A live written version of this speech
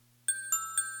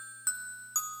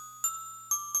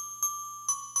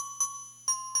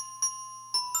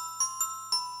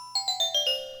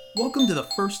Welcome to the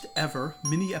first ever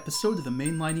mini episode of the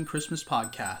Mainlining Christmas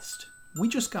podcast. We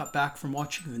just got back from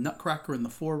watching The Nutcracker in the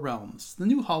Four Realms, the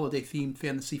new holiday-themed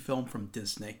fantasy film from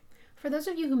Disney. For those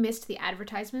of you who missed the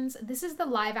advertisements, this is the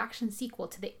live-action sequel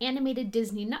to the animated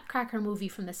Disney Nutcracker movie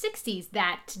from the 60s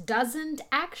that doesn't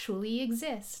actually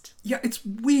exist. Yeah, it's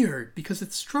weird because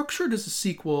it's structured as a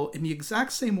sequel in the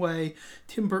exact same way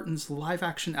Tim Burton's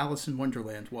live-action Alice in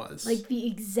Wonderland was. Like the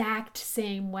exact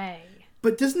same way.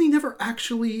 But Disney never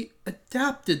actually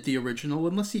adapted the original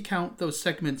unless you count those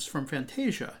segments from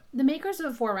Fantasia. The makers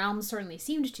of Four Realms certainly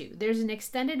seemed to. There's an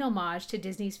extended homage to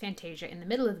Disney's Fantasia in the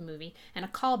middle of the movie and a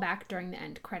callback during the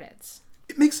end credits.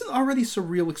 It makes an already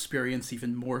surreal experience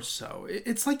even more so.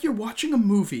 It's like you're watching a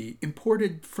movie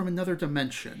imported from another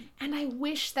dimension. And I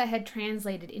wish that had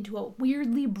translated into a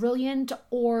weirdly brilliant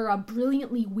or a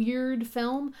brilliantly weird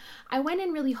film. I went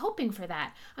in really hoping for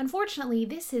that. Unfortunately,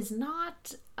 this is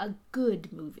not a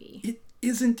good movie. It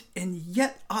isn't, and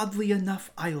yet, oddly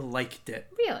enough, I liked it.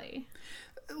 Really?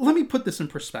 Let me put this in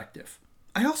perspective.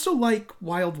 I also like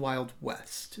Wild Wild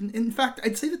West. In fact,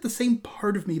 I'd say that the same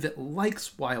part of me that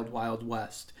likes Wild Wild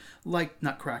West liked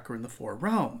Nutcracker in the Four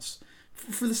Realms.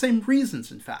 For the same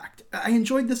reasons, in fact. I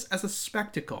enjoyed this as a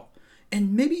spectacle,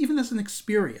 and maybe even as an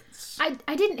experience.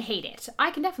 I didn't hate it.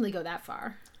 I can definitely go that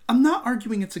far. I'm not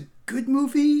arguing it's a good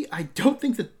movie. I don't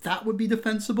think that would be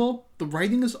defensible. The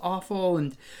writing is awful,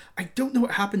 and I don't know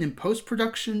what happened in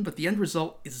post-production, but the end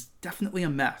result is definitely a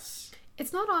mess.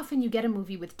 It's not often you get a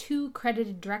movie with two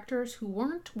credited directors who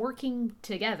weren't working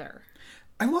together.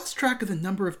 I lost track of the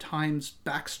number of times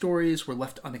backstories were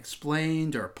left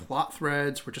unexplained or plot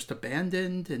threads were just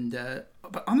abandoned,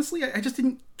 but honestly, I just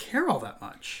didn't care all that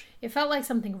much. It felt like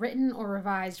something written or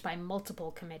revised by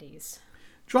multiple committees.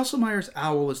 Drosselmeyer's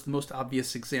owl is the most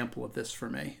obvious example of this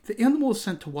for me. The animal is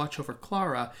sent to watch over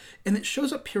Clara, and it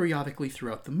shows up periodically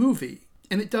throughout the movie,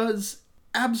 and it does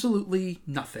absolutely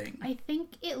nothing. I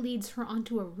think it leads her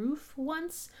onto a roof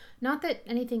once. Not that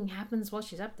anything happens while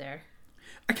she's up there.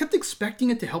 I kept expecting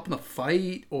it to help in a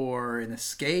fight or an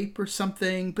escape or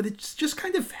something, but it's just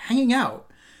kind of hanging out.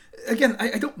 Again,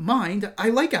 I don't mind. I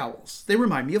like owls. They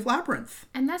remind me of Labyrinth.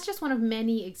 And that's just one of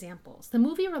many examples. The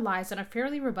movie relies on a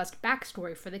fairly robust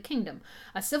backstory for the kingdom.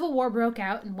 A civil war broke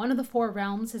out, and one of the Four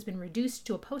Realms has been reduced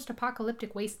to a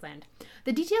post-apocalyptic wasteland.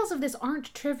 The details of this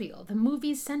aren't trivial. The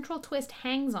movie's central twist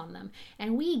hangs on them,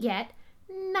 and we get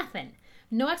nothing.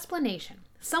 No explanation.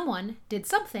 Someone did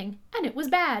something, and it was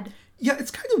bad. Yeah,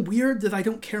 it's kind of weird that I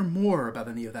don't care more about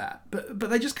any of that,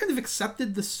 but I just kind of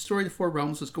accepted the story of the Four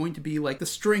Realms was going to be like the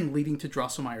string leading to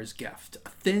Drosselmeyer's gift. A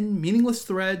thin, meaningless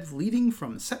thread leading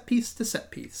from set piece to set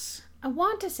piece. I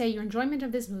want to say your enjoyment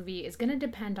of this movie is going to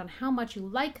depend on how much you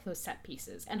like those set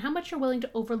pieces, and how much you're willing to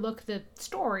overlook the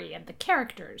story and the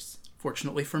characters.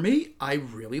 Fortunately for me, I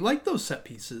really like those set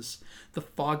pieces. The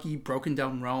foggy,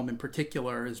 broken-down realm in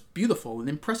particular is beautiful and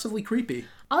impressively creepy.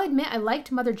 I'll admit I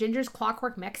liked Mother Ginger's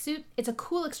clockwork mech suit. It's a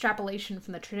cool extrapolation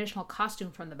from the traditional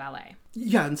costume from the ballet.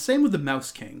 Yeah, and same with the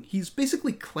Mouse King. He's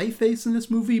basically Clayface in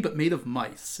this movie, but made of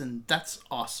mice, and that's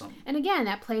awesome. And again,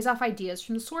 that plays off ideas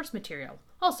from the source material.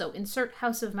 Also, insert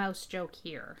House of Mouse joke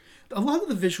here. A lot of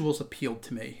the visuals appealed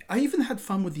to me. I even had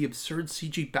fun with the absurd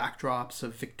CG backdrops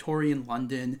of Victorian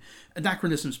London.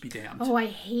 Anachronisms be damned. Oh, I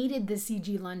hated the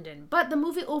CG London, but the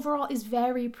movie overall is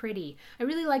very pretty. I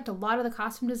really liked a lot of the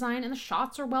costume design, and the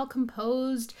shots are well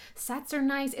composed, sets are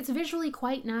nice, it's visually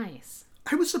quite nice.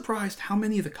 I was surprised how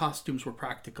many of the costumes were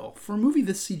practical. For a movie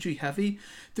this CG heavy,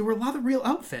 there were a lot of real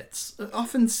outfits,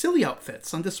 often silly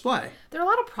outfits, on display. There are a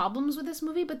lot of problems with this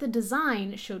movie, but the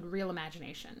design showed real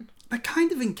imagination. That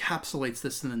kind of encapsulates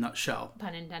this in a nutshell.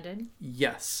 Pun intended.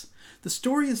 Yes. The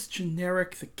story is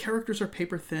generic, the characters are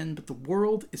paper thin, but the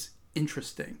world is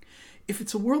interesting. If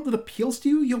it's a world that appeals to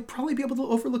you, you'll probably be able to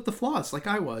overlook the flaws, like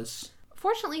I was.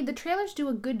 Fortunately, the trailers do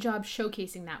a good job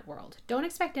showcasing that world. Don't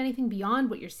expect anything beyond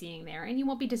what you're seeing there, and you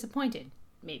won't be disappointed.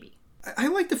 Maybe. I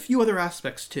liked a few other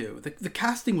aspects, too. The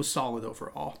casting was solid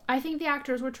overall. I think the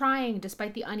actors were trying,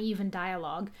 despite the uneven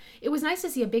dialogue. It was nice to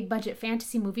see a big-budget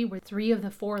fantasy movie where 3 of the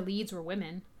 4 leads were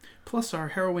women. Plus, our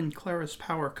heroine Clara's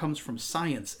power comes from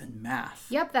science and math.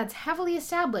 Yep, that's heavily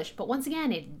established, but once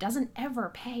again, it doesn't ever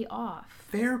pay off.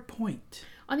 Fair point.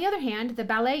 On the other hand, the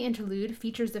ballet interlude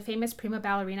features the famous prima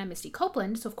ballerina Misty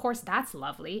Copeland, so of course that's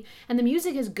lovely. And the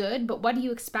music is good, but what do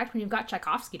you expect when you've got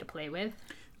Tchaikovsky to play with?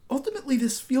 Ultimately,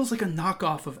 this feels like a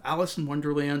knockoff of Alice in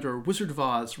Wonderland or Wizard of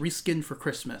Oz reskinned for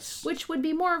Christmas. Which would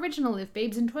be more original if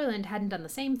Babes in Toyland hadn't done the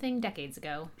same thing decades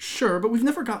ago. Sure, but we've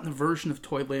never gotten a version of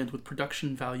Toyland with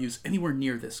production values anywhere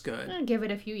near this good. Give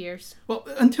it a few years. Well,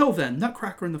 until then,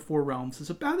 Nutcracker in the Four Realms is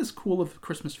about as cool of a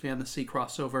Christmas fantasy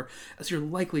crossover as you're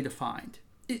likely to find.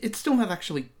 it's still not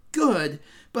actually good,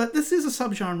 but this is a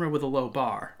subgenre with a low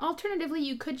bar. Alternatively,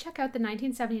 you could check out the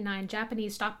 1979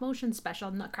 Japanese stop-motion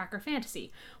special Nutcracker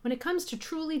Fantasy. When it comes to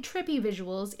truly trippy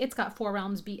visuals, it's got Four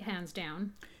Realms beat hands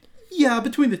down. Yeah,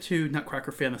 between the two,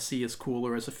 Nutcracker Fantasy is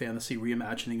cooler as a fantasy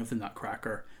reimagining of the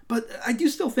Nutcracker. But I do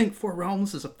still think Four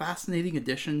Realms is a fascinating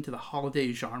addition to the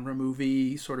holiday genre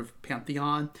movie sort of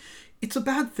pantheon. It's a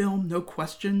bad film, no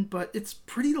question, but it's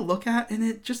pretty to look at and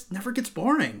it just never gets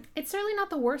boring. It's certainly not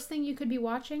the worst thing you could be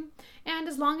watching, and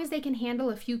as long as they can handle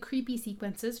a few creepy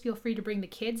sequences, feel free to bring the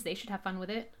kids, they should have fun with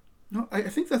it. No, I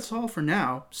think that's all for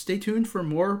now. Stay tuned for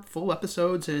more full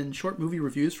episodes and short movie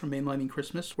reviews from Mainlining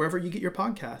Christmas, wherever you get your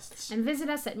podcasts. And visit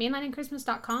us at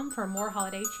mainliningchristmas.com for more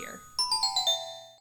holiday cheer.